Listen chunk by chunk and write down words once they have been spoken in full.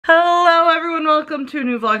welcome to a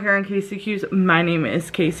new vlog here on kaciecuse. My name is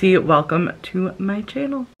Casey. Welcome to my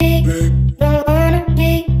channel.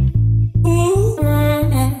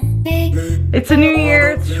 It's a new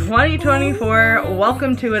year, 2024.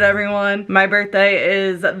 Welcome to it, everyone. My birthday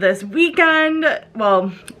is this weekend.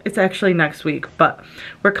 Well, it's actually next week, but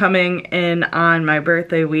we're coming in on my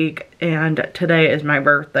birthday week, and today is my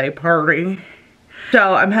birthday party.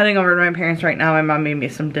 So I'm heading over to my parents right now. My mom made me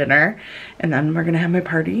some dinner, and then we're gonna have my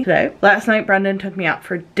party today. Last night, Brendan took me out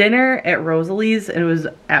for dinner at Rosalie's, and it was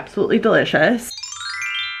absolutely delicious.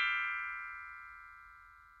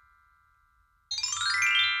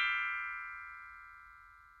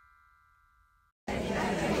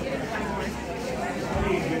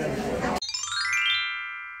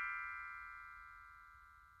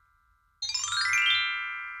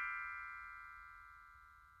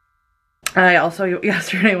 I also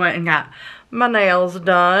yesterday went and got my nails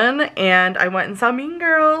done, and I went and saw Mean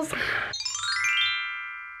Girls.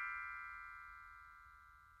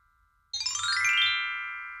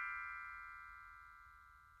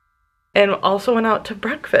 And also went out to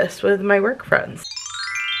breakfast with my work friends.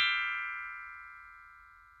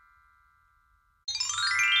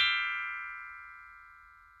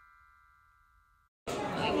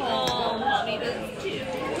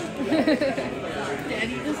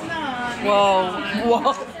 Whoa, whoa. I'm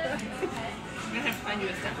gonna have to find you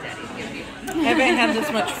a stepdaddy to give you one. I haven't had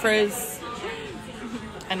this much frizz,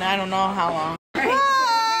 and I don't know how long.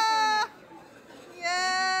 Ah, yay!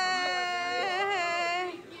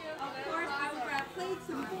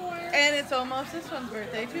 And it's almost this one's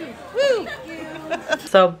birthday too. Woo!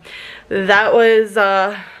 So that was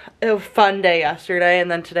a fun day yesterday,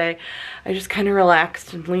 and then today I just kind of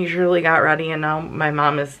relaxed and leisurely got ready, and now my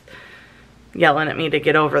mom is yelling at me to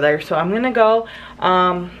get over there, so I'm gonna go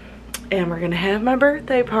and we're gonna have my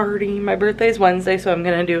birthday party. My birthday's Wednesday, so I'm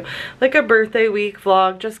gonna do like a birthday week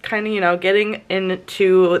vlog, just kind of, you know, getting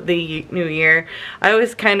into the new year. I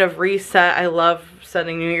always kind of reset. I love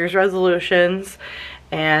setting New Year's resolutions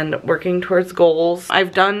and working towards goals.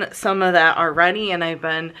 I've done some of that already, and I've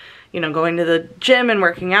been, you know, going to the gym and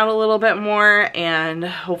working out a little bit more, and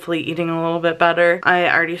hopefully eating a little bit better. I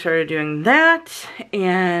already started doing that,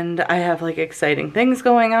 and I have like exciting things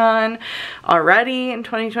going on already in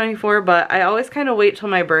 2024, but I always kind of wait till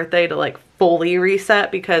my birthday to like fully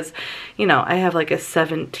reset, because, you know, I have like a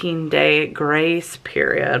 17-day grace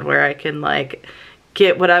period where I can like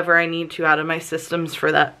get whatever I need to out of my systems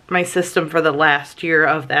for that, my system for the last year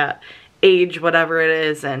of that age, whatever it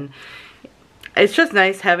is. And it's just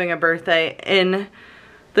nice having a birthday in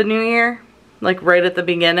the new year, like right at the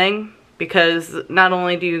beginning, because not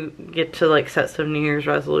only do you get to like set some New Year's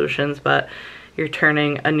resolutions, but you're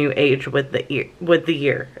turning a new age with the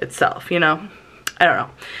year itself, you know? I don't know.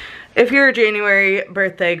 If you're a January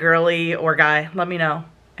birthday girly or guy, let me know.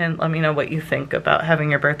 And let me know what you think about having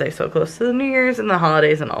your birthday so close to the New Year's and the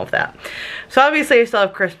holidays and all of that. So obviously I still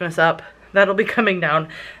have Christmas up. That'll be coming down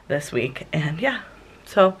this week. And yeah.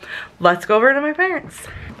 So let's go over to my parents.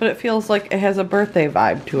 But it feels like it has a birthday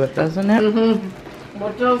vibe to it, doesn't it? Mm-hmm.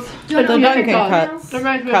 What does? The Dunkin' cups. It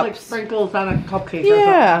reminds me of like sprinkles on a cupcake.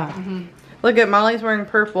 Yeah. Or something. Look at Molly's wearing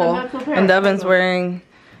purple, and Devin's wearing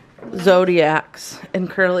zodiacs and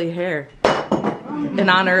curly hair in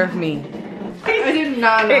honor of me. I did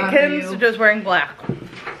not honor Kim's just wearing black.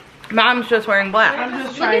 Mom's just wearing black. I'm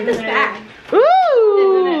just trying to back.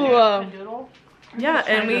 Ooh! Yeah,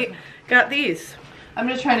 and we got these. I'm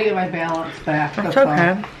just trying to get my balance back. That's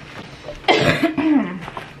okay.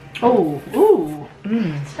 Oh, ooh.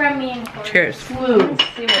 It's from me and Corey. Cheers. Flu. I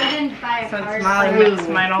didn't buy a card. Since Molly mixed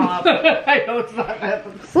mine all up. I know it's not that.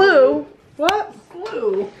 Flu? What?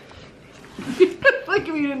 Flu. Like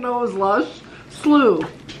if you didn't know it was Lush. Slew.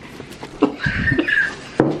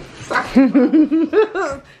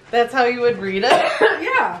 That's how you would read it?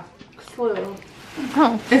 Yeah. Slew.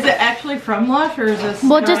 Oh. Is it actually from Lush, or is this?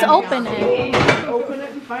 Well, just open it. Open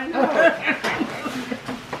it and find out.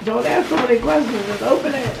 Don't ask so many questions. Just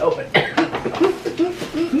open it. Open it.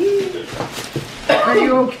 Are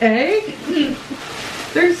you okay?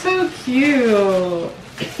 They're so cute.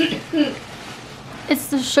 It's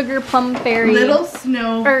the sugar plum fairy. Little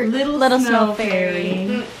snow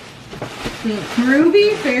fairy.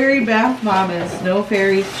 Ruby Fairy Bath Bomb and Snow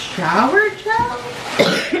Fairy Shower Gel?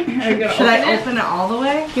 Should I open it all the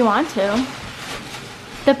way? If you want to.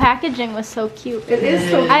 The packaging was so cute. It is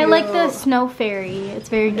so cute. I like the snow fairy. It's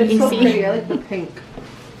very It's greasy. so pretty. I like the pink.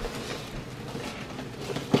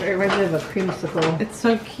 It reminds me of a creamsicle. It's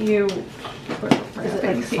so cute. Is it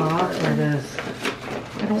like soft or it is?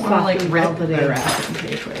 I don't want to like rip the wrapping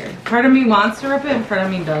paper. Part of me wants to rip it and part of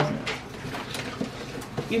me doesn't.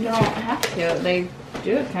 You don't have to. They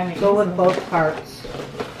do it kind of Go with both parts.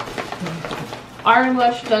 Our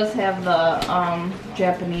Lush does have the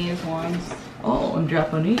Japanese ones. Oh, in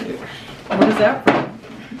Japanese. What is that from?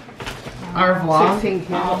 Our vlog? 16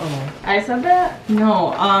 candles. I said that?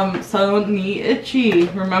 No, so ni itchy.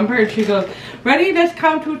 Remember? She goes, ready, let's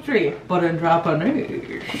count 2, 3. But in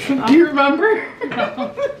Japanese. Do you remember?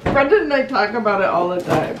 Brenda and I talk about it all the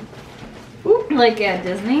time. Like at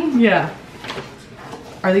Disney? Yeah.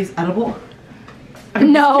 Are these edible?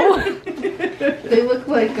 No. They look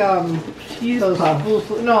like Cheese those puffs.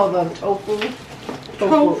 no, the tofu.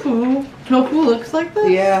 Tofu. Tofu looks like this?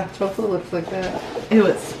 Yeah, tofu looks like that. Ew,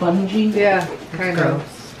 it's spongy. Yeah, kind of.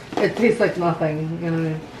 Gross. It tastes like nothing, you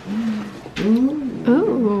know. Ooh.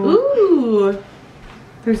 Ooh. Ooh.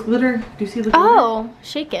 There's glitter. Do you see the glitter? Oh,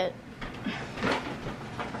 shake it.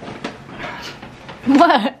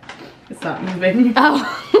 What? It's not moving.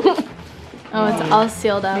 Oh. Oh, it's all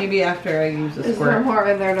sealed up. Maybe after I use a Is there squirt. more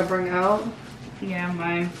in there to bring out? Yeah,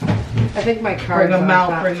 mine. I think my card's Bring 'em on out,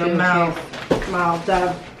 top bring 'em too, in out. case- Mouth,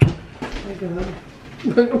 Deb.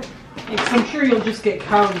 I'm sure you'll just get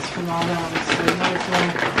counts from all them, so you might as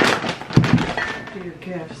well do your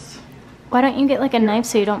gifts. Why don't you get like a knife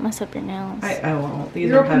so you don't mess up your nails? I won't. These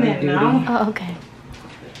You're are heavy opening it duty. now? Oh, okay.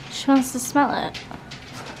 She wants to smell it.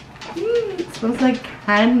 It smells like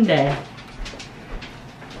candy.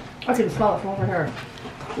 I can smell it from over here.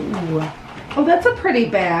 Ooh. Oh, that's a pretty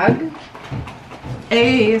bag.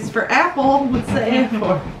 A is for apple. What's the A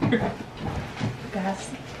for?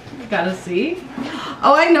 Yes. Gotta see.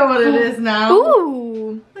 Oh, I know what it is now.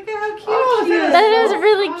 Ooh. Look at how cute Oh, she is. That is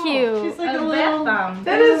really She's cute. like a bath little bomb.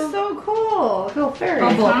 That is so cool. Little fairy.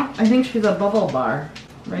 bubble. Huh? I think she's a bubble bar,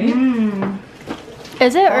 right? Mmm.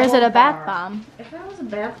 Is it or is it a Bubble bath bar. bomb? If that was a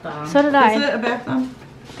bath bomb. So did Is I. it a bath bomb?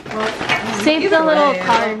 Save Either the little way, I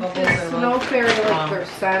card. love bubbles, I love- Snow fairy like their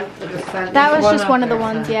scent, like a scent. That was just one of the their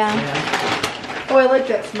ones, scents, yeah. Oh, I like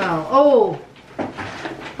that smell. Oh.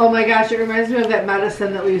 Oh my gosh, it reminds me of that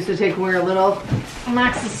medicine that we used to take when we were little.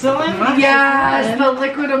 Amoxicillin? Yes, the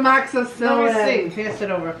liquid amoxicillin. Let me see. Pass it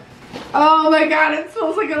over. Oh my god, it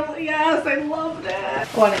smells like a, yes, I loved it. I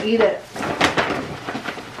want to eat it.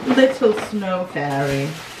 Little snow fairy.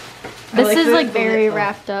 I This is the like very little.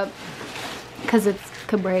 wrapped up because it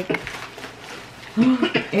could break.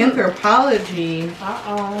 Anthropology.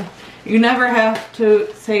 Uh-oh. You never have to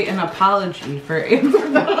say an apology for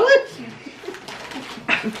anthropology.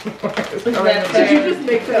 Did you just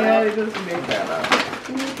make that Yeah, up? I just made that up.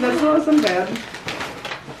 That wasn't bad.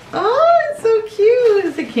 Oh, it's so cute.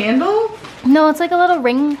 Is it a candle? No, it's like a little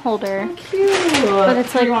ring holder, Cute. but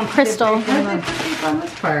it's like crystal, Why did they put these on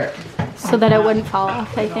this part? so that it wouldn't fall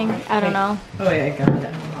off. I think. I don't know. Oh yeah, I got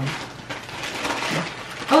it. Hold on.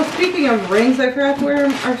 Oh, speaking of rings, I forgot to wear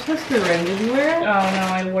our sister ring. Did you wear Oh, it? no,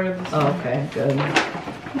 I wore this Oh, one. okay, good.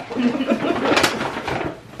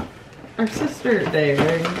 Our sister day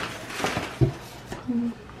ring.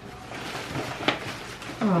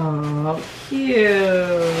 Oh,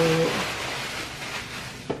 cute.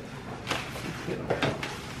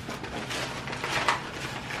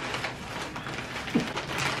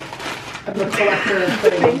 I'm a collector of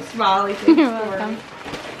things. Thanks, Molly. Thanks, You're Stormy. welcome.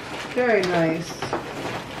 Very nice.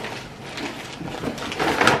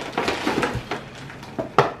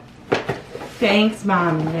 Thanks,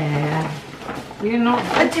 Mom and Dad. You didn't know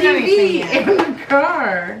A TV in the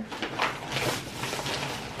car.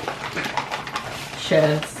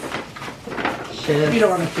 Shiz. Shiz. You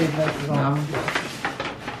don't want to see this at all. No.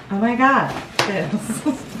 Oh my god.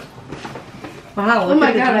 Shiz. Wow, Oh look my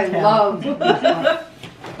at the god, I detail. love this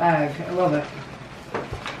bag. I love it.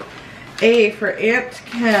 A for Aunt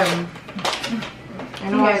Kim. I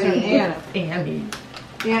know I said Anna. Annie.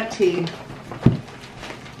 Auntie.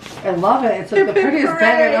 I love it. It's like the prettiest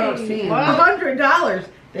bag I've ever seen. $100.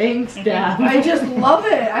 Thanks, Deb. I just love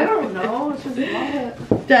it. I don't know. I just love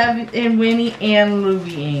it. Deb and Winnie and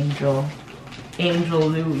Louie Angel. Angel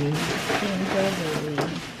Louie.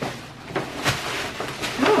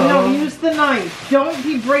 No, use the knife. Don't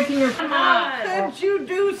be breaking your... Come Could you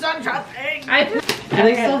do such a thing? I Do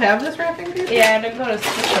they still have this wrapping paper? Yeah, to go to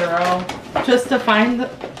Cicero. Just to find the...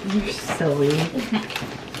 You're silly.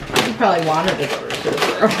 You probably wanted to go to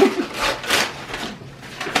Cicero.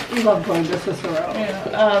 You love going to Cicero.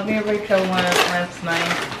 Yeah, me and Rachel went last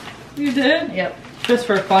night. You did? Yep. Just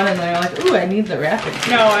for fun, and then you're like, ooh, I need the wrapping paper.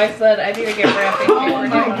 No, I said I need to get wrapping paper. Oh Do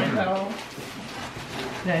my you want to go?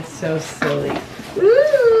 That's so silly. Ooh.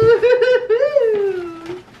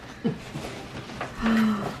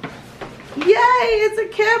 Yay, it's a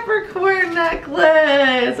Capricorn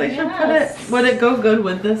necklace. I should put it, Yes. would it go good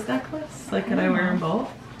with this necklace? Like, could I wear them both?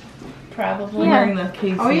 probably. Yeah. Wearing the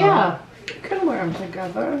case. Oh yeah. You can wear them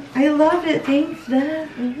together. I loved it. Thanks, Dad.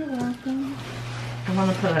 You're welcome. I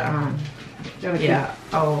want to put it on. Yeah.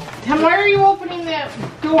 Oh. Tim, why are you opening that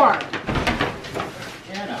door?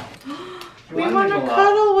 We want to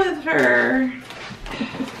cuddle with her.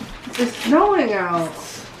 It's snowing out.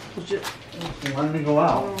 You wanted to go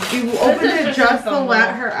out. You opened it just to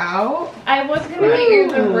let her out? I was gonna get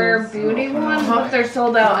you the Rare Beauty one, but they're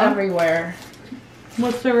sold out everywhere.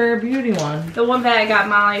 What's the Rare Beauty one? The one that I got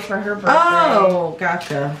Molly for her birthday. Oh,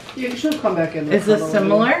 gotcha. You should come back in. Is this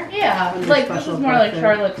similar? Yeah, On your like this special is more like birthday.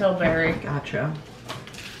 Charlotte Tilbury. Gotcha.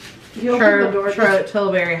 You open the door. Charlotte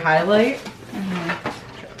Tilbury highlight.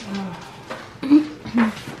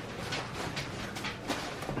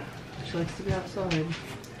 She likes to be outside.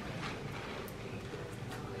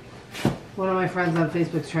 One of my friends on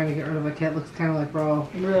Facebook's trying to get rid of a cat. Looks kind of like bro.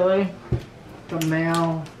 Really? The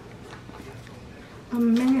male. A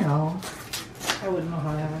male. I wouldn't know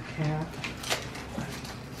how to have a cat.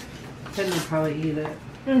 Then you'd probably eat it.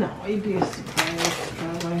 No, you'd be surprised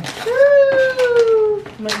probably.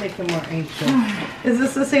 Might make him more anxious. Is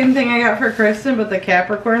this the same thing I got for Kristen, but the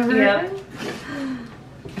Capricorn version? Yep.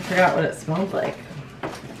 I forgot what it smelled like.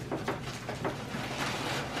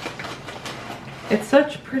 It's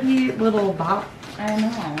such a pretty little box. I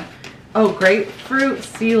know. Oh, grapefruit,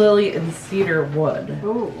 sea lily, and cedar wood.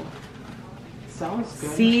 Ooh. Sounds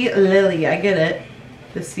good. Sea lily, I get it.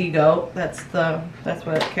 The sea goat. That's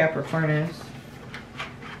what Capricorn is.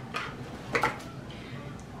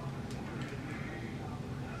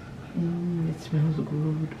 It smells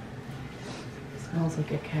good. It smells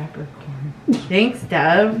like a Capricorn. Thanks,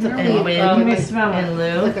 Deb and Win Let me smell and it.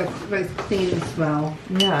 Lou. Like a nice clean smell.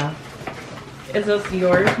 Yeah. Is this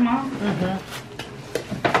yours, Mom? Mm-hmm.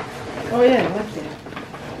 Oh yeah, what's that?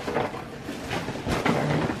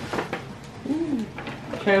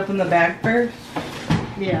 Should I open the bag first?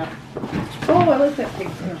 Yeah. Oh, I like that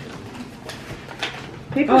paper.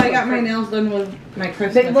 Oh, I got my nails done with my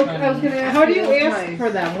Christmas They look. money. I was gonna ask. How do you they look ask nice. for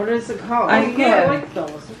them? What is it called? I Oh, get- I like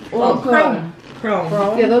those. Well, Oh, chrome.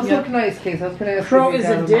 Yeah, those Yep. look nice, Case. I was gonna ask. Chrome if you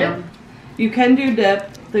is a got dip? them. You can do dip.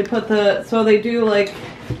 They put so they do like,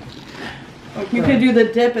 you could do the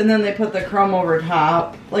dip and then they put the chrome over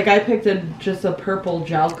top. Like I picked just a purple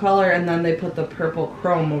gel color and then they put the purple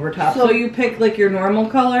chrome over top. So you pick like your normal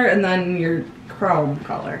color and then your chrome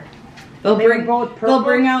color. They'll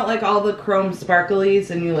bring out like all the chrome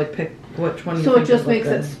sparklies and you like pick which one you So think it just would look makes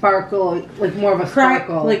it good. sparkle, like more of a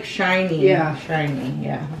sparkle. Like shiny. Yeah. Shiny,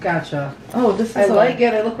 yeah. Gotcha. Oh, this is I like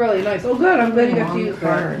it. It look really nice. Oh, good. I'm glad you got to use that.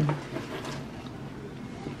 card.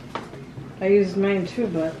 I used mine too,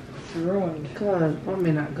 but it's ruined. Good. Well, I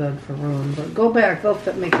mean, not good for room, but go back. They'll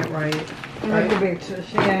make it right. I'm gonna go back to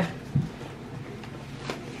yeah.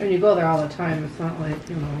 And you go there all the time. It's not like,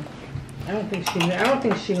 you know. I don't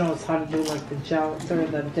think she knows how to do like the gel or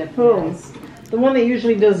the dip. Who? nails. The one that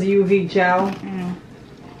usually does UV gel.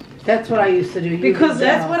 That's what I used to do. Because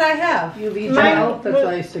That's what I have. UV Mine- gel. That's what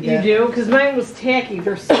I used to You get. do? Because mine was tacky.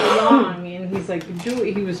 They're so long. And he's like, do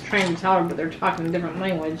it. He was trying to tell her, but they're talking a different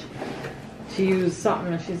language. To use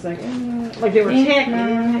something, and she's like, like they were Thanks, tacky. Mom.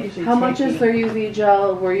 They're not usually How much tacky. is their UV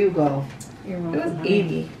gel where you go? You're It welcome, was honey.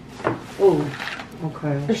 80 Oh,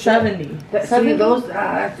 okay. or 70. See, those,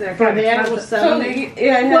 that's For kind of that, it was expensive. 70.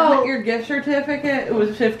 Yeah, I had Well- your gift certificate. It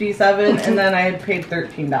was 57, and then I had paid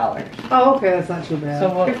 $13. Oh, okay, that's not too bad.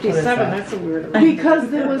 So what? 57, What is that? that's a weird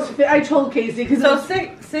Because it was, I told Casey, because So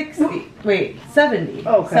 60. Wait, 70.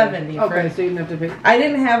 Okay. 70. Okay, For, so you didn't have to pay. I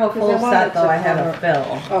didn't have a full I wanted set though. to I had a cover-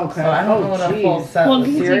 fill. Okay. So I don't know Oh, what a full geez. set was.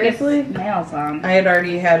 seriously? Nails on. I had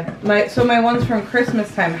already had my my ones from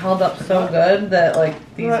Christmas time held up so good that like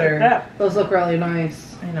these are. Those look really nice.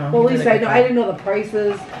 I know. Well, he at least did a I good know. job. I didn't know the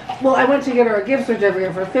prices. Well, I went to get her a gift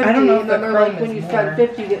certificate for 50, I don't know if and then the they're like, chrome when is you more. spend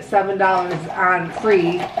 50, you get $7 on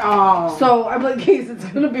free. Oh. So I'm like, geez, it's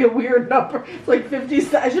gonna be a weird number. It's like 50.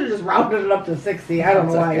 I should have just rounded it up to 60. I don't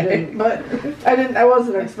know That's why I okay. didn't, but I didn't. I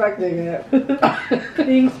wasn't expecting it.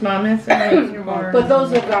 Thanks, Mom. It's so nice. You're warm. But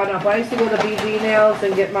those have gone up. I used to go to BB Nails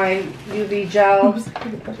and get my UV gel.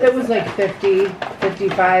 It was like 50,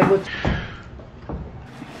 55, which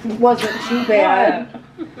wasn't too bad.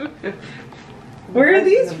 Where are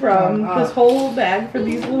these from? Uh, This whole bag for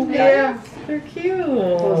these little guys? Yeah. They're cute.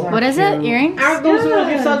 What is it? Earrings? Aren't those the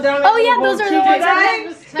ones you saw down at Oh, yeah, the those are the boutique ones at I-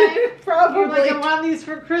 Christmas time? You're Probably. like, I want these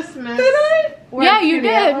for Christmas. Did I? Yeah, you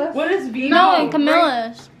did. What is VB? No, and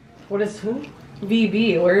Camilla's. What is who?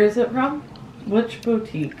 VB. Where is it from? Which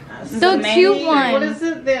boutique? The cute one. What is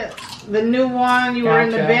it? The new one. You were in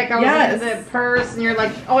the Gotcha. back. I was Yes. in the purse, and you're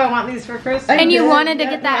like, "Oh, I want these for Christmas." And you did. wanted to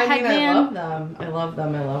get that I mean, I headband? love them. I love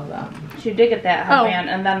them. I love them. She did get that headband,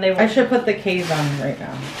 and then they I should put the K's on right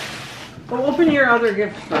now. Well, open your other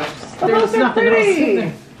gift first. Oh, There's they're nothing else pretty. in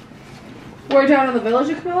there. We're down in the village,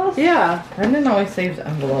 you can us? Yeah. Brendan always saves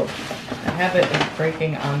envelopes. The habit is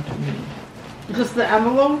breaking onto me. Just the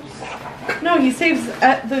envelopes. No, he saves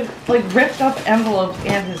the like ripped up envelopes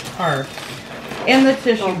and his card. And the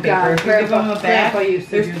tissue Oh, paper. God. If you give him a bag, Grandpa used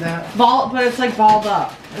to there's do that. but it's like balled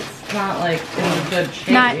up. It's not like in a good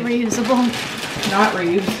shape. Not reusable. Not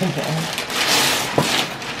reusable.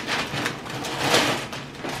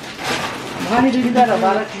 Why did You got a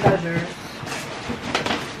lot of treasures.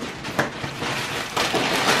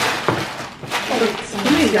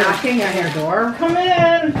 Somebody's knocking on your door. Come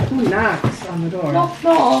in. Who knocks on the door? No.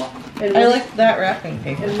 And I Winnie- like that wrapping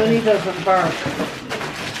paper. And Winnie doesn't bark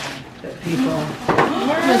at people.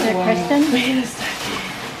 Was it Kristen? Wait a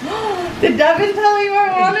second. Did Devin tell you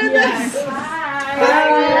I wanted this? Hi.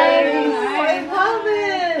 I love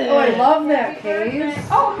it. Oh, I love that case.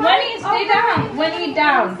 Oh, Winnie, stay down. Winnie,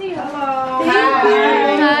 down. Hello.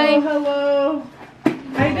 Hi. Hello.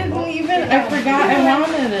 I didn't even, I forgot I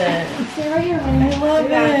wanted it. I love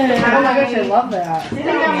it. Oh my gosh, I love that. I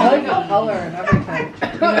like the color and everything.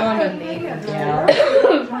 You know I'm a naked gal.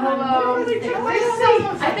 Hello. I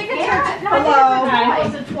think it's her.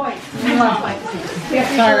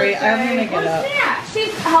 Sorry, I'm gonna get up.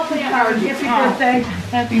 She's helping out. Happy birthday.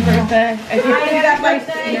 Happy birthday. I got my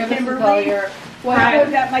seat, Kimberly. What? I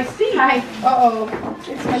got my seat. Hi. Uh-oh.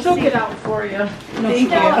 She'll get out for you. Thank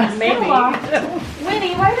you. Maybe.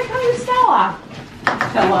 Winnie, why did I call you Stella?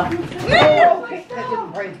 Stella. That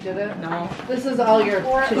didn't break, did it? No. This is all your...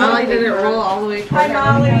 Molly did it roll all the way Hi,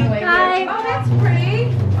 Molly. Hi. Oh, that's pretty.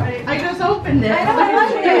 I just opened it. I know, I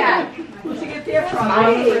like that.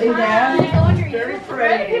 Very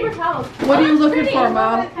Paper towels. What are you looking for,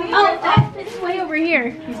 Mom? Oh, it's way over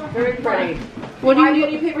here. Very pretty. What do you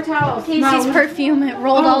need? Paper towels. Casey's perfume. It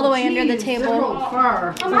rolled all the way under the They're table. rolled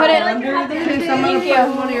far. Put it under the Okay, so I'm gonna put it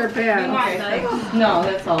in one of your bags. No,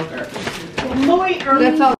 that's all good.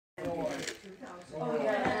 That's all.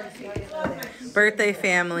 Birthday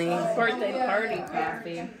family. Birthday party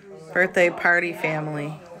coffee. Birthday party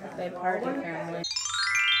family. Birthday party family.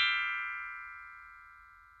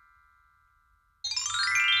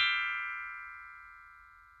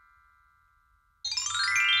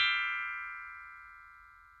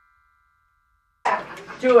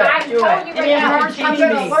 Do it. Do it. I'm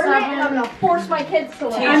gonna force my kids to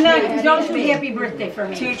learn. I'm not. Don't do happy birthday for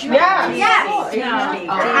me. Teach me. Yes.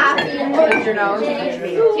 Yes. Put your nose.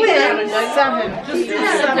 7. Just do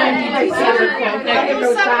 7.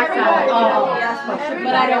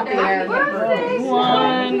 But I don't care.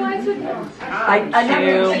 1, I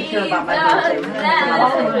never care about my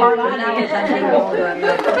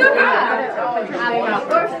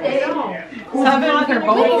birthday. 7 for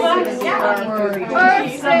both of us?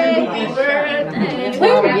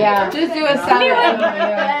 Yeah. Just do a 7.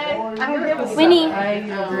 Winnie. I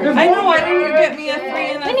know, why didn't you get me a 3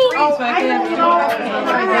 and a 3 so I could have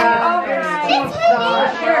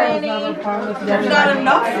There's not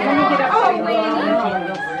enough.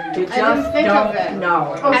 You just don't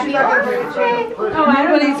know. Happy birthday.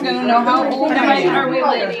 Nobody's gonna know how old I am. Are we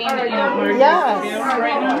lighting antlers?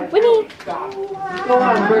 Yes. Winnie. Go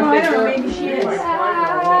on, birthday girl.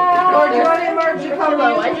 Or do you want to emerge your Hello,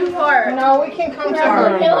 I do fart. No, we can come to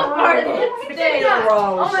her. Caleb farted today.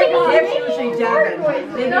 Oh my god. It's usually Devin.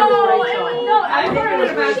 No, I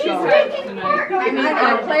farted about she's drinking fart. I mean,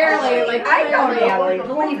 clearly, like, I know Natalie.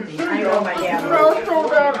 Believe me, I know my dad.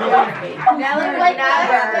 Natalie like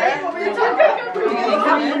never.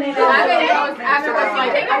 Afterwards,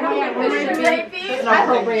 like, I don't think this should be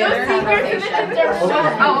Appropriate conversation.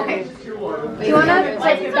 Oh, okay. Do you want to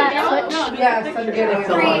put that switch? Yes, I'm getting it.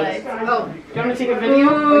 Oh, Do you want to take a video?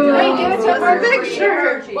 wait, give it to her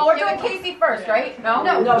picture. Well, we're doing Casey first, right? No?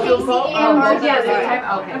 No, Casey and Margie at the same time.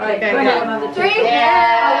 Okay. Okay. Go ahead. 3.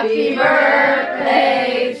 Happy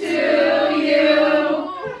birthday to you.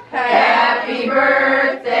 Happy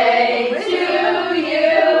birthday to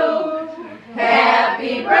you.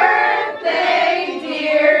 Happy birthday,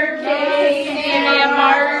 dear Casey and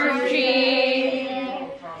Margie.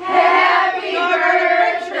 Happy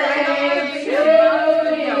birthday to you.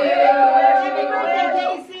 Happy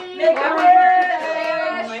birthday, Casey. Make a Oh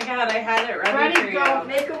my god, I had it ready for you.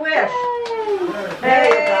 Make a wish. Hey.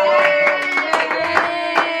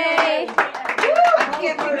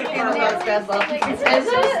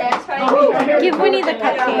 Give Winnie the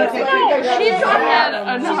cupcake.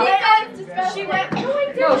 She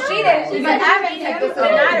No, she didn't. She's an advocate. This is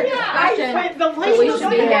not a discussion. So we should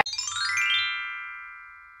be here.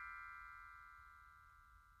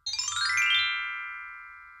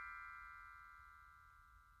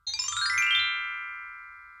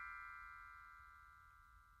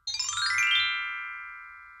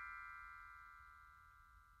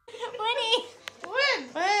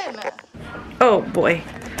 Oh boy,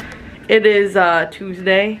 it is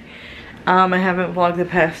Tuesday. I haven't vlogged the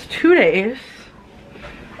past 2 days.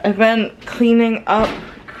 I've been cleaning up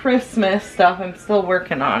Christmas stuff. I'm still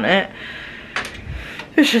working on it.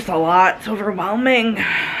 It's just a lot. It's overwhelming.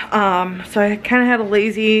 So I kind of had a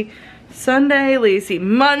lazy Sunday, lazy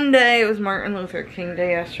Monday. It was Martin Luther King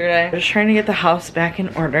Day yesterday. I was trying to get the house back in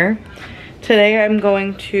order. Today I'm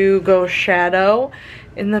going to go shadow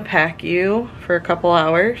in the PACU for a couple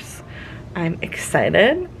hours. I'm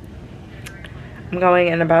excited. I'm going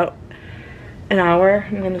in about an hour.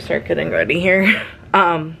 I'm gonna start getting ready here.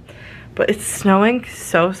 But it's snowing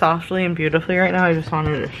so softly and beautifully right now. I just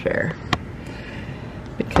wanted to share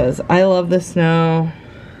because I love the snow.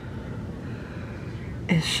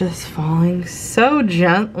 It's just falling so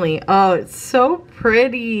gently. Oh, it's so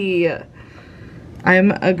pretty.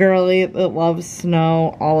 I'm a girly that loves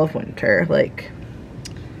snow all of winter. Like,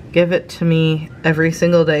 give it to me every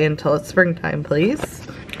single day until it's springtime, please.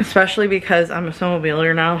 Especially because I'm a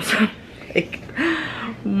snowmobiler now, so like,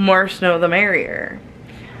 more snow the merrier.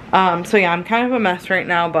 So yeah, I'm kind of a mess right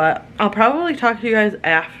now, but I'll probably talk to you guys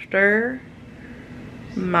after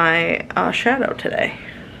my shadow today.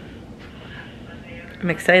 I'm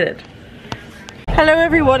excited. Hello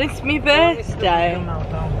everyone, it's me birthday.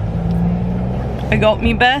 I got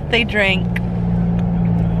me birthday drink.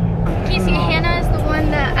 Casey, Hannah is the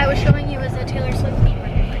one that I was showing you as a Taylor Swift theme.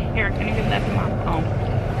 Here, can you give that to Mom? Oh.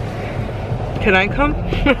 Can I come?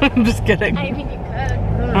 I'm just kidding. I mean, you could.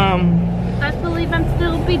 Best believe I'm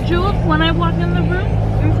still bejeweled when I walk in the room.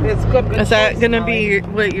 It's good. Is that gonna be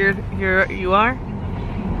what you are?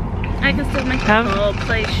 I can still make the whole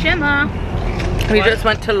place shimmer. We just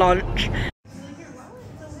went to lunch.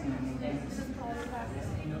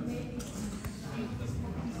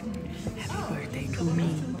 Happy birthday to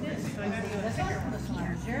me.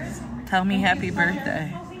 Tell me happy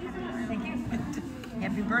birthday.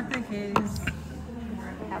 Happy birthday, Case.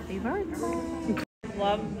 Happy birthday.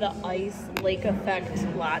 Love the ice lake effect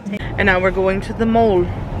latte. And now we're going to the mall,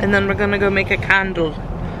 and then we're gonna go make a candle.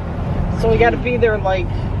 So we gotta be there like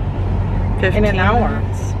 15 in an hour.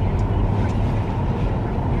 minutes.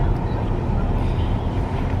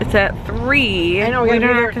 It's at 3. I know, we're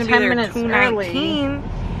not gonna gonna be there 10 be there minutes 2:19.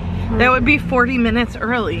 That would be 40 minutes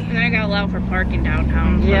early. And I gotta allow for parking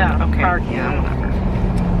downtown. Yeah, Okay. parking. Yeah, whatever.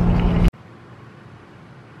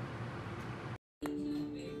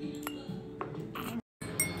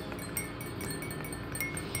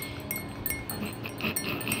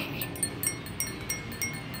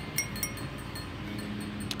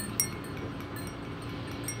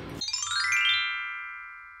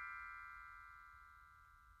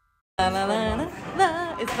 La, la, la, la,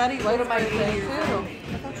 la. It's Betty White's birthday too.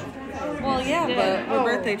 Well, yeah, but we're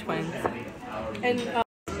birthday twins. And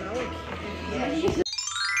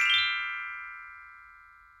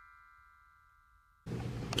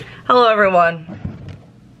Hello everyone.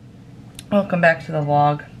 Welcome back to the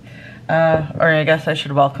vlog. Or I guess I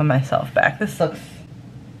should welcome myself back. This looks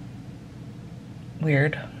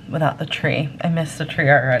weird without the tree. I missed the tree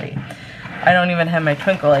already. I don't even have my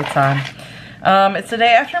twinkle lights on. It's the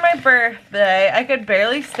day after my birthday. I could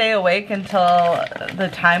barely stay awake until the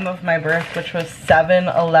time of my birth, which was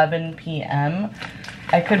 7:11 p.m.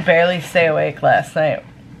 I could barely stay awake last night.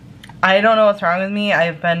 I don't know what's wrong with me.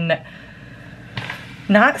 I've been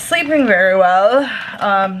not sleeping very well.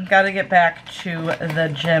 Gotta get back to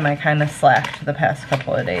the gym. I kind of slacked the past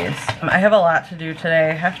couple of days. I have a lot to do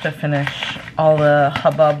today. I have to finish all the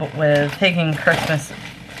hubbub with taking Christmas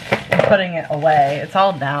and putting it away. It's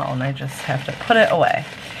all down. I just have to put it away.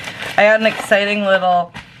 I got an exciting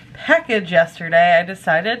little package yesterday. I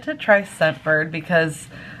decided to try Scentbird because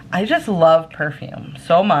I just love perfume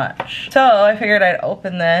so much. So I figured I'd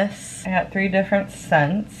open this. I got 3 different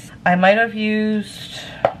scents. I might have used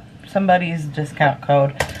somebody's discount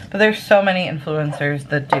code, but there's so many influencers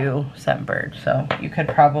that do Scentbird, so you could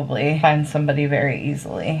probably find somebody very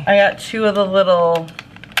easily. I got 2 of the little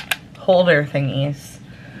holder thingies.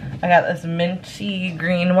 I got this minty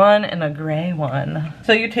green one and a gray one.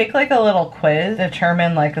 So you take like a little quiz,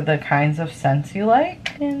 determine like the kinds of scents you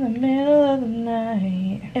like. In the middle of the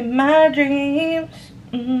night, in my dreams,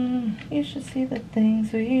 you should see the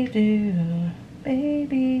things we do,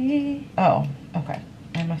 baby. Oh, okay.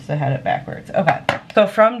 I I must have had it backwards. Okay. So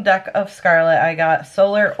from Deck of Scarlet, I got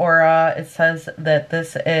Solar Aura. It says that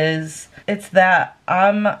it's that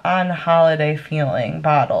I'm on holiday feeling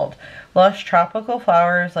bottled. Lush tropical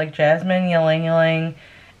flowers like jasmine, ylang ylang,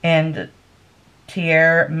 and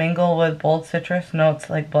tiare mingle with bold citrus notes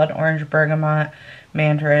like blood orange, bergamot,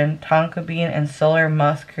 mandarin, tonka bean, and solar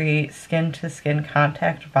musk create skin-to-skin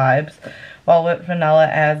contact vibes, while whipped vanilla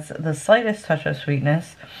adds the slightest touch of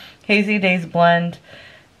sweetness. Hazy days blend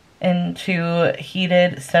into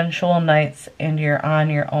heated, sensual nights, and you're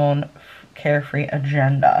on your own carefree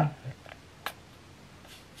agenda.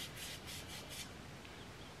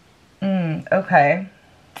 Okay.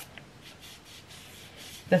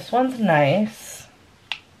 This one's nice.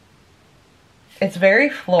 It's very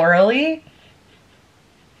florally,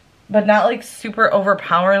 but not like super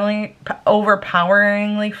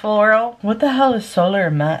overpoweringly floral. What the hell is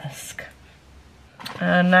Solar Musk?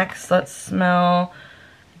 Next, let's smell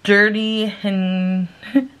Dirty Hiiiii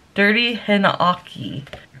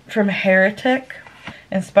from Heretic,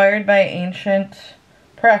 inspired by ancient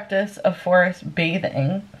practice of forest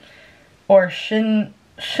bathing, or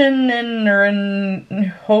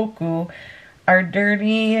Shinrin-hoku. Our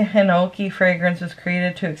Dirty Hiiiii fragrance was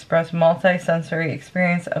created to express multi-sensory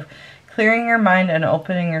experience of clearing your mind and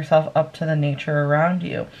opening yourself up to the nature around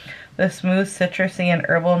you. The smooth, citrusy, and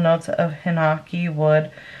herbal notes of Hiiiii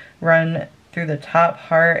wood run through the top,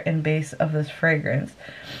 heart, and base of this fragrance,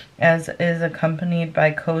 as is accompanied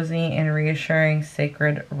by cozy and reassuring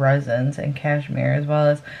sacred resins and cashmere, as well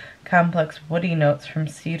as complex woody notes from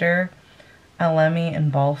cedar, elemi,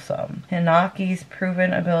 and balsam. Hiiii's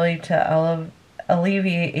proven ability to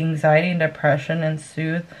alleviate anxiety and depression and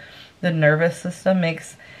soothe the nervous system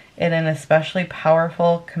makes it an especially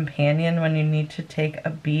powerful companion when you need to take a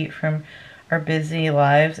beat from our busy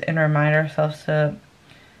lives and remind ourselves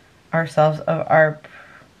of our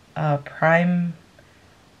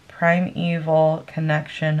primeval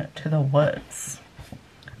connection to the woods.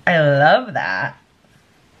 I love that.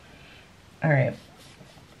 All right.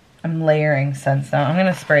 I'm layering scents now. I'm going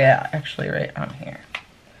to spray it actually right on here.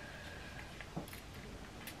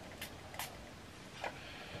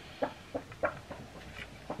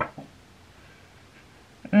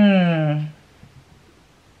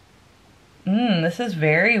 This is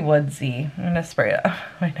very woodsy. I'm going to spray it on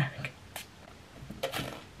my neck.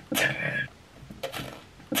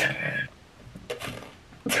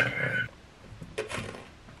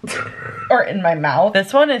 Or in my mouth.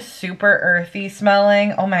 This one is super earthy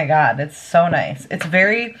smelling. Oh my god, it's so nice. It's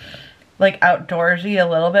very like outdoorsy, a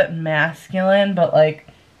little bit masculine, but like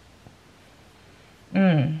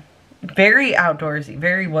very outdoorsy,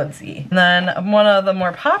 very woodsy. And then one of the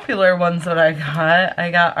more popular ones that I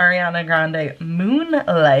got Ariana Grande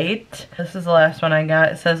Moonlight. This is the last one I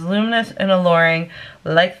got. It says luminous and alluring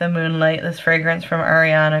like the moonlight. This fragrance from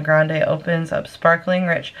Ariana Grande opens up sparkling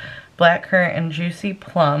rich blackcurrant and juicy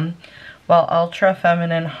plum, while ultra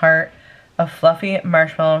feminine heart of fluffy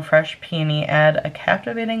marshmallow and fresh peony add a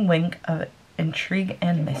captivating wink of intrigue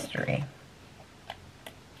and mystery.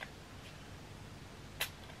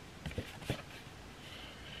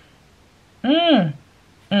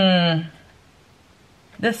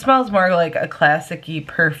 This smells more like a classic-y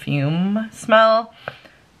perfume smell.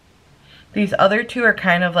 These other two are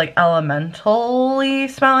kind of like elementally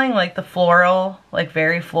smelling, like the floral, like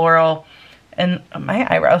very floral. And my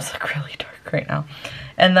eyebrows look really dark right now.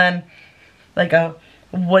 And then like a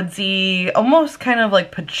woodsy, almost kind of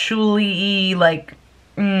like patchouli-y, like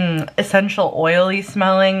essential oily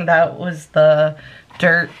smelling. That was the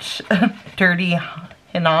Dirty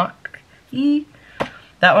Hiiiii.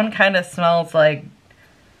 That one kind of smells like,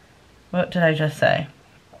 what did I just say?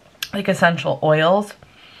 Like essential oils.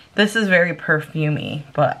 This is very perfumey,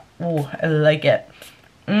 but ooh, I like it.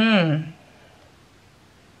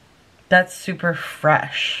 That's super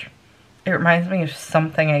fresh. It reminds me of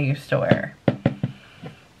something I used to wear.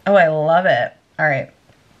 Oh, I love it. All right.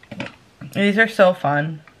 These are so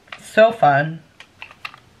fun. So fun.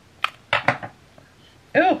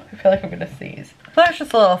 Ooh, I feel like I'm gonna sneeze. So that's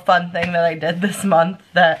just a little fun thing that I did this month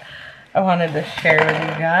that I wanted to share with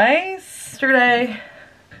you guys. Yesterday,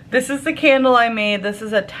 this is the candle I made. This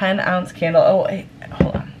is a 10-ounce candle. Oh, wait,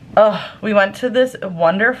 hold on. Oh, we went to this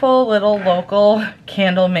wonderful little local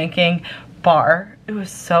candle making bar. It was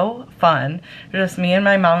so fun. It was just me and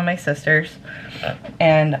my mom and my sisters.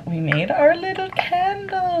 And we made our little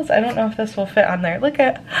candles. I don't know if this will fit on there. Look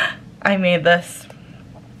at, I made this.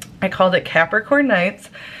 I called it Capricorn Nights.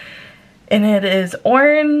 And it is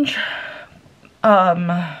orange,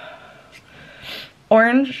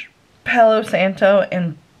 orange, Palo Santo,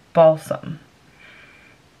 and balsam.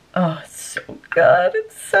 Oh, it's so good.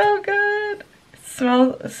 It's so good. It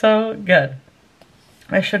smells so good.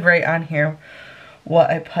 I should write on here what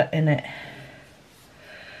I put in it.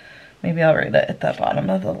 Maybe I'll write it at the bottom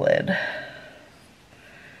of the lid.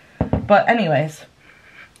 But anyways,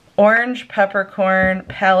 orange, peppercorn,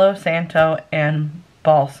 Palo Santo, and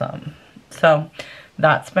balsam. So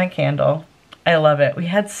that's my candle. I love it. We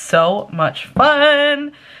had so much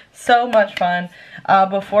fun. So much fun.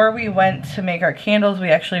 Before we went to make our candles, we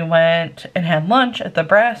actually went and had lunch at the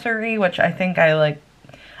brasserie, which I think I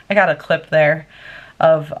got a clip there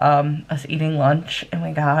of us eating lunch, and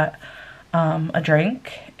we got a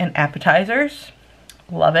drink and appetizers.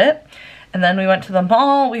 Love it. And then we went to the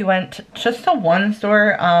mall. We went just to one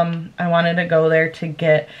store. I wanted to go there to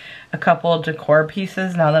get a couple of decor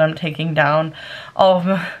pieces now that I'm taking down all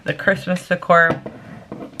of the Christmas decor.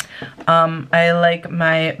 I like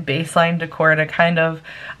my baseline decor to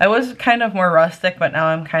I was kind of more rustic, but now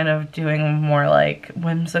I'm kind of doing more like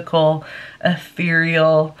whimsical,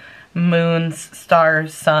 ethereal, moons,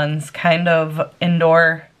 stars, suns, kind of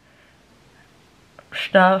indoor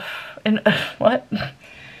stuff. And what?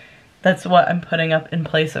 That's what I'm putting up in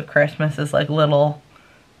place of Christmas, is like little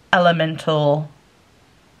elemental,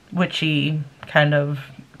 witchy kind of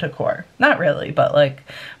decor. Not really, but like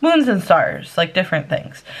moons and stars, like different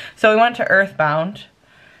things. So we went to Earthbound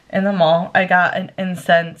in the mall. I got an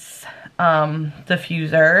incense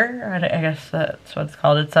diffuser. I guess that's what it's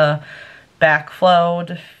called. It's a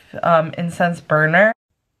backflow incense burner.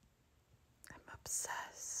 I'm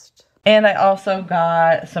obsessed. And I also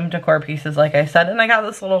got some decor pieces, like I said, and I got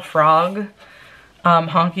this little frog.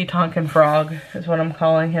 Honky Tonkin' Frog is what I'm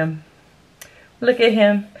calling him. Look at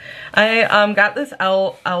him. I got this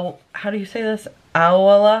how do you say this?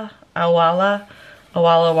 Awhile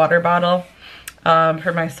water bottle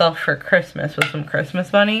for myself for Christmas with some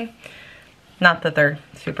Christmas money. Not that they're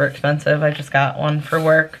super expensive. I just got one for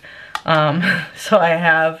work. So I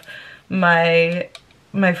have my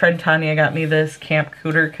friend Tanya got me this Camp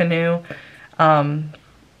Cooter Canoe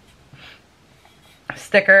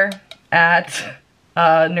sticker at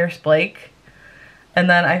Nurse Blake, and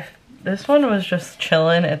then this one was just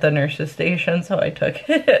chilling at the nurse's station, so I took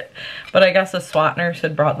it. But I guess a SWAT nurse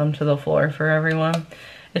had brought them to the floor for everyone.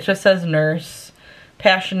 It just says nurse,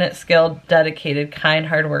 passionate, skilled, dedicated, kind,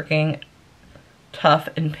 hardworking, tough,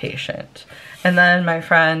 and patient. And then my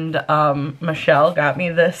friend Michelle got me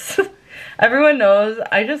this. Everyone knows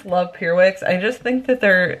I just love Pure Wicks. I just think that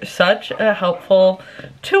they're such a helpful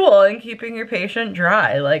tool in keeping your patient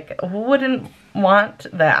dry. Like, who wouldn't want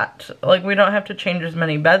that? Like, we don't have to change as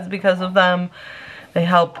many beds because of them. They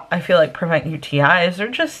help, I feel like, prevent UTIs. They're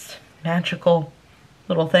just magical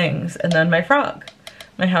little things. And then my frog,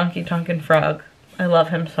 my Honky Tonkin' Frog. I love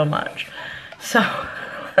him so much. So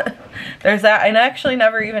there's that. I actually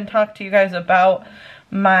never even talked to you guys about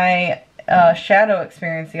my shadow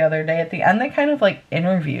experience the other day. At the end, they kind of like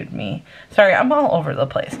interviewed me. Sorry, I'm all over the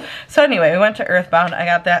place. So anyway, we went to Earthbound. I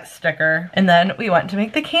got that sticker, and then we went to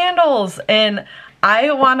make the candles, and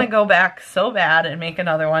I want to go back so bad and make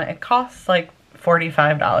another one. It costs like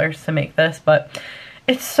 $45 to make this, but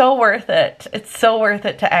it's so worth it. It's so worth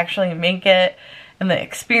it to actually make it, and the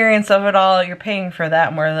experience of it all. You're paying for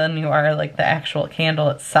that more than you are like the actual candle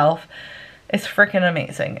itself. It's freaking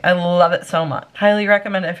amazing. I love it so much. Highly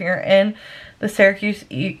recommend if you're in the Syracuse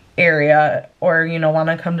area, or you know, want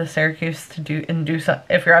to come to Syracuse to do some.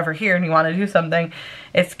 If you're ever here and you want to do something,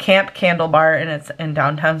 it's Camp Candle Bar, and it's in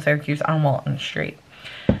downtown Syracuse on Walton Street.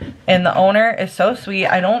 And the owner is so sweet.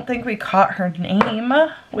 I don't think we caught her name,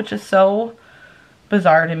 which is so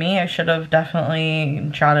bizarre to me. I should have definitely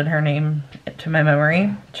jotted her name to my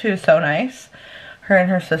memory. She was so nice. Her and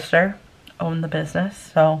her sister own the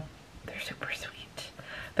business, so super sweet.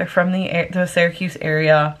 They're from the Syracuse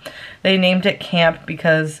area. They named it camp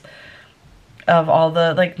because of all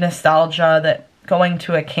the like nostalgia that going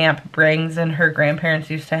to a camp brings, and her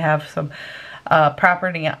grandparents used to have some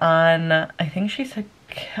property on, I think she said,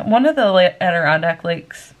 one of the Adirondack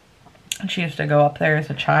lakes. She used to go up there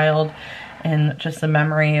as a child, and just the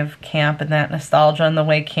memory of camp and that nostalgia, and the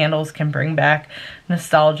way candles can bring back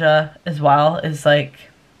nostalgia as well, is like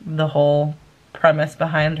the whole premise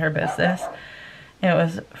behind her business. It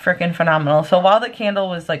was freaking phenomenal. So while the candle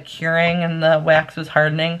was like curing and the wax was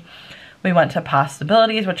hardening, we went to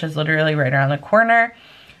Possibilities, which is literally right around the corner,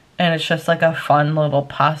 and it's just like a fun little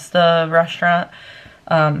pasta restaurant.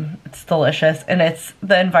 It's delicious, and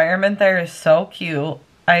the environment there is so cute.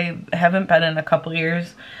 I haven't been in a couple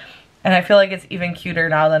years, and I feel like it's even cuter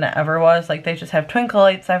now than it ever was. Like, they just have twinkle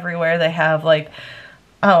lights everywhere. They have like,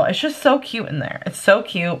 oh, it's just so cute in there. It's so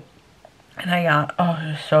cute. And I got, oh,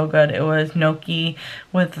 it was so good. It was gnocchi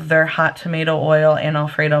with their hot tomato oil and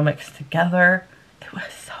Alfredo mixed together. It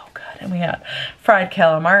was so good. And we got fried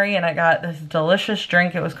calamari, and I got this delicious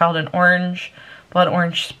drink. It was called an blood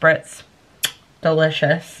orange spritz.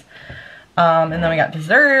 Delicious. And then we got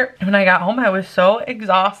dessert. When I got home, I was so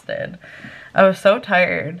exhausted. I was so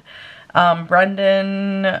tired.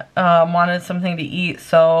 Brendan wanted something to eat,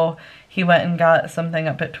 so he went and got something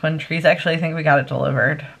up at Twin Trees. Actually, I think we got it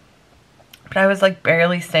delivered. But I was like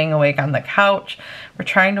barely staying awake on the couch. We're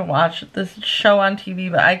trying to watch this show on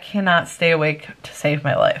TV, but I cannot stay awake to save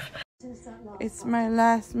my life. It's my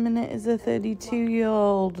last minute as a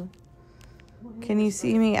 32-year-old. Can you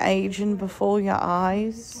see me aging before your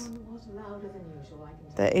eyes?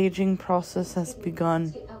 The aging process has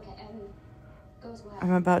begun.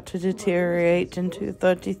 I'm about to deteriorate into a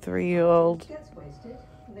 33-year-old.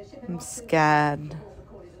 I'm scared.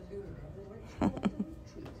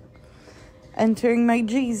 Entering my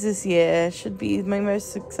Jesus year should be my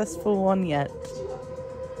most successful one yet.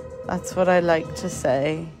 That's what I like to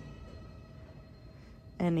say.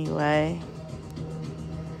 Anyway.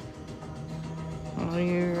 Are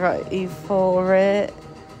you ready for it?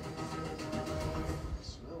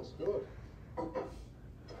 Smells good.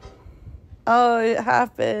 Oh, it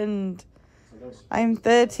happened. I'm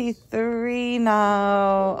 33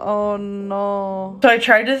 now. Oh no. So I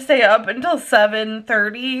tried to stay up until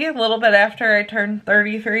 7:30, a little bit after I turned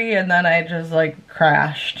 33, and then I just like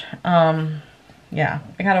crashed. Yeah,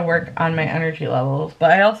 I gotta work on my energy levels,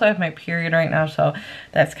 but I also have my period right now, so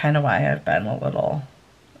that's kind of why I've been a little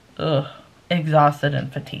exhausted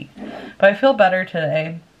and fatigued. But I feel better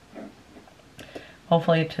today.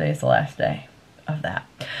 Hopefully today's the last day of that.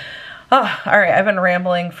 Oh, all right, I've been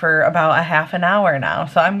rambling for about a half an hour now,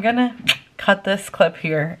 so I'm gonna cut this clip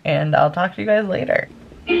here, and I'll talk to you guys later.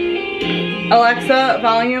 Alexa,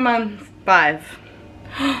 volume on 5.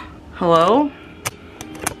 Hello?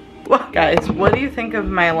 Well, guys, what do you think of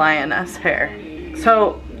my lioness hair?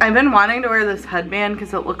 So, I've been wanting to wear this headband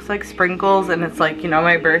because it looks like sprinkles, and it's like, you know,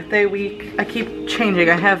 my birthday week. I keep changing.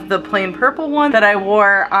 I have the plain purple one that I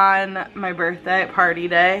wore on my birthday party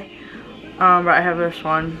day, but I have this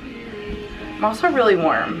one. I'm also really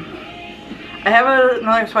warm. I have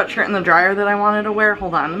another sweatshirt in the dryer that I wanted to wear.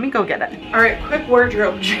 Hold on, let me go get it. All right, quick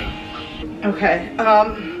wardrobe change. Okay,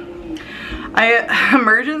 I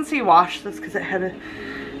emergency washed this because it had a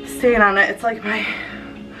stain on it. It's like my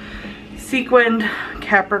sequined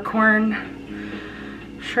Capricorn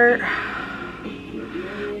shirt,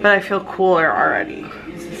 but I feel cooler already.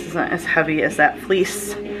 This isn't as heavy as that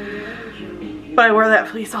fleece, but I wore that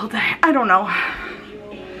fleece all day. I don't know.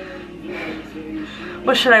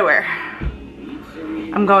 What should I wear?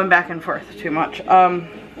 I'm going back and forth too much. God,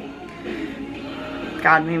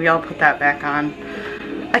 maybe I'll put that back on.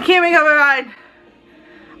 I can't make up my mind.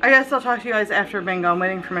 I guess I'll talk to you guys after bingo. I'm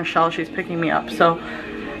waiting for Michelle. She's picking me up, so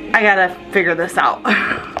I gotta figure this out.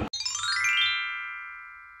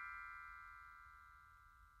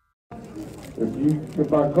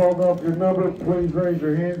 If I called off your number, please raise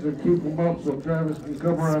your hands and keep them up so Travis can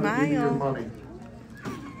come around and give you your money.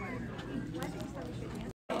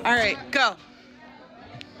 All right, go.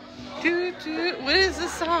 What is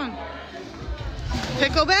this song?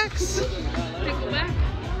 Picklebacks? Pickleback.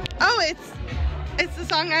 Oh, it's the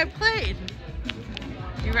song I played.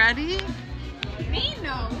 You ready? Me?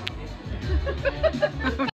 No.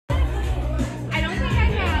 I don't think I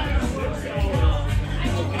have.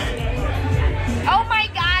 Oh my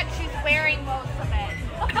God, she's wearing most of it.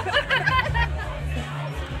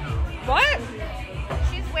 What?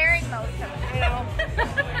 She's wearing most of it.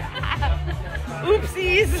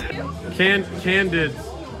 Oopsies. Candid.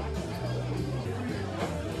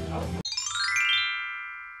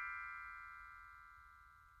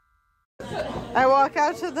 I walk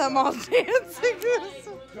out to them all dancing.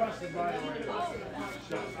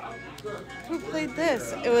 Who played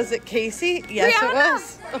this? Was it Casey? Yes, Rihanna. It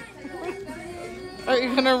was. Are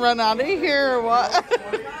you gonna run out of here or what?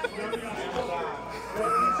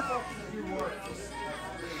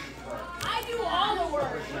 I do all the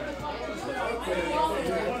work. I do all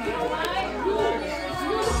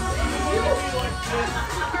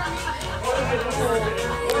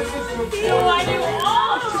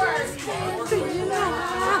the work.